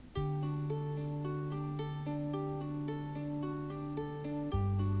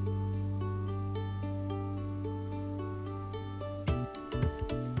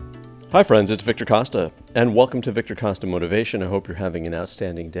Hi friends, it's Victor Costa, and welcome to Victor Costa Motivation. I hope you're having an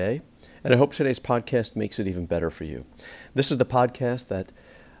outstanding day, and I hope today's podcast makes it even better for you. This is the podcast that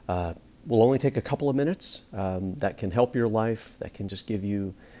will only take a couple of minutes, that can help your life, that can just give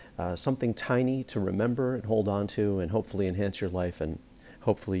you something tiny to remember and hold on to, and hopefully enhance your life, and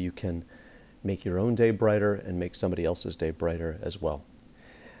hopefully you can make your own day brighter and make somebody else's day brighter as well.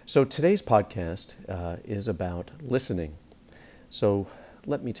 So today's podcast is about listening. So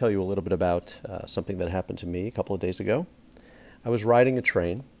let me tell you a little bit about something that happened to me a couple of days ago. I was riding a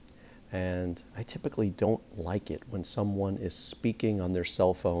train, and I typically don't like it when someone is speaking on their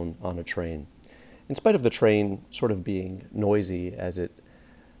cell phone on a train. In spite of the train sort of being noisy as it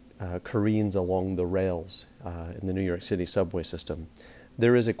careens along the rails in the New York City subway system,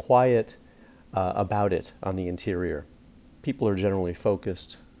 there is a quiet about it on the interior. People are generally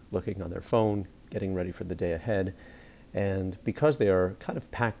focused, looking on their phone, getting ready for the day ahead, and because they are kind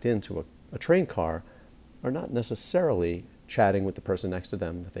of packed into a train car, are not necessarily chatting with the person next to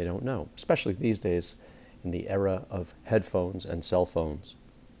them that they don't know, especially these days in the era of headphones and cell phones.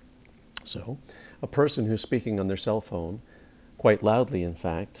 So a person who's speaking on their cell phone, quite loudly in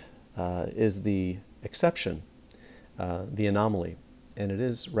fact, is the exception, the anomaly. And it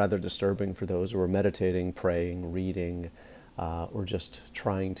is rather disturbing for those who are meditating, praying, reading, or just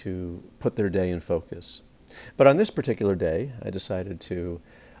trying to put their day in focus. But on this particular day, I decided to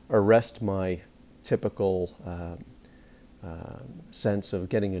arrest my typical sense of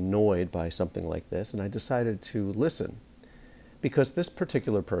getting annoyed by something like this, and I decided to listen. Because this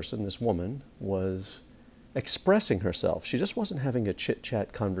particular person, this woman, was expressing herself. She just wasn't having a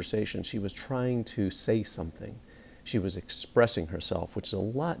chit-chat conversation. She was trying to say something. She was expressing herself, which is a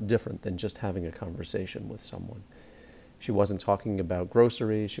lot different than just having a conversation with someone. She wasn't talking about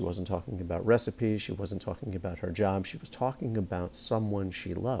groceries, she wasn't talking about recipes, she wasn't talking about her job, she was talking about someone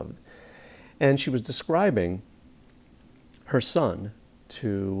she loved. And she was describing her son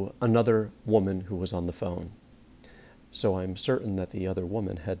to another woman who was on the phone. So I'm certain that the other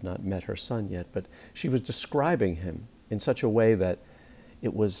woman had not met her son yet, but she was describing him in such a way that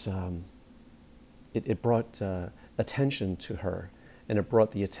it was, it brought attention to her, and it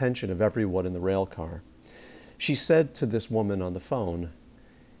brought the attention of everyone in the rail car. She said to this woman on the phone,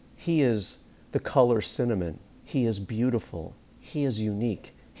 "He is the color cinnamon. He is beautiful. He is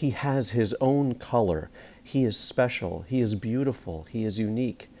unique. He has his own color. He is special. He is beautiful. He is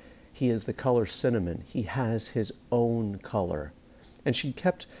unique. He is the color cinnamon. He has his own color." And she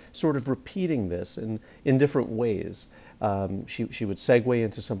kept sort of repeating this in different ways. She would segue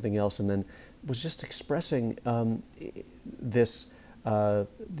into something else and then was just expressing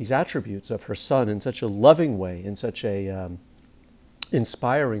these attributes of her son in such a loving way, in such a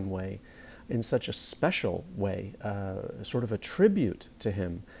inspiring way, in such a special way, sort of a tribute to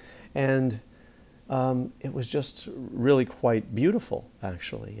him. And it was just really quite beautiful,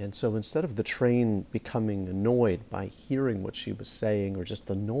 actually. And so instead of the train becoming annoyed by hearing what she was saying or just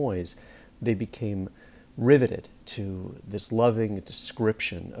the noise, they became riveted to this loving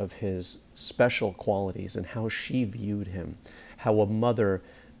description of his special qualities and how she viewed him, how a mother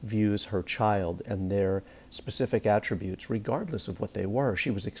views her child and their specific attributes, regardless of what they were.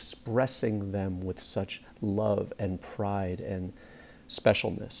 She was expressing them with such love and pride and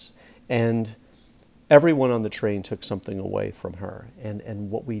specialness. And everyone on the train took something away from her.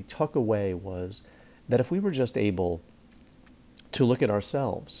 And what we took away was that if we were just able to look at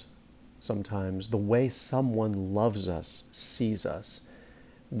ourselves, sometimes the way someone loves us, sees us,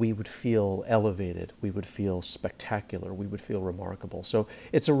 we would feel elevated, we would feel spectacular, we would feel remarkable. So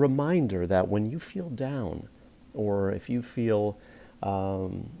it's a reminder that when you feel down, or if you feel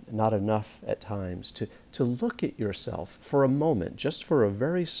not enough at times, to look at yourself for a moment, just for a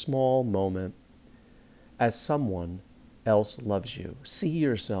very small moment, as someone else loves you. See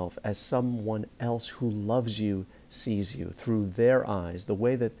yourself as someone else who loves you sees you through their eyes, the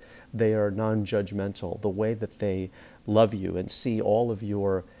way that they are non-judgmental, the way that they love you and see all of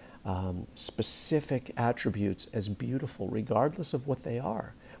your specific attributes as beautiful, regardless of what they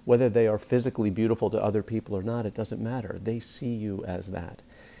are. Whether they are physically beautiful to other people or not, it doesn't matter. They see you as that.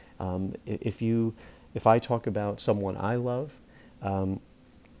 If I talk about someone I love,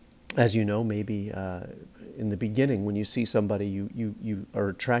 as you know, maybe in the beginning when you see somebody, you are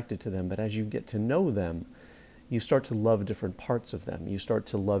attracted to them, but as you get to know them, you start to love different parts of them. You start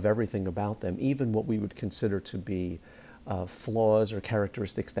to love everything about them, even what we would consider to be flaws or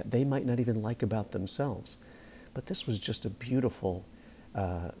characteristics that they might not even like about themselves. But this was just a beautiful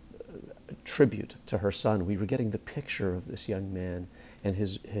tribute to her son. We were getting the picture of this young man and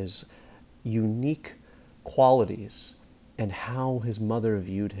his unique qualities and how his mother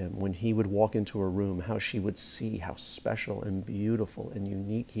viewed him when he would walk into a room, how she would see how special and beautiful and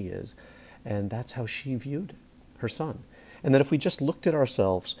unique he is. And that's how she viewed her son. And that if we just looked at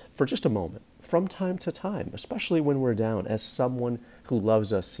ourselves for just a moment, from time to time, especially when we're down, as someone who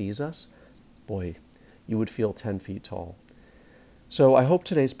loves us sees us, boy, you would feel 10 feet tall. So I hope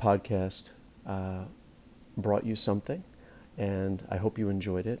today's podcast brought you something, and I hope you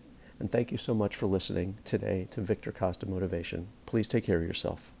enjoyed it. And thank you so much for listening today to Victor Costa Motivation. Please take care of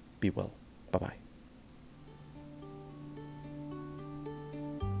yourself. Be well. Bye-bye.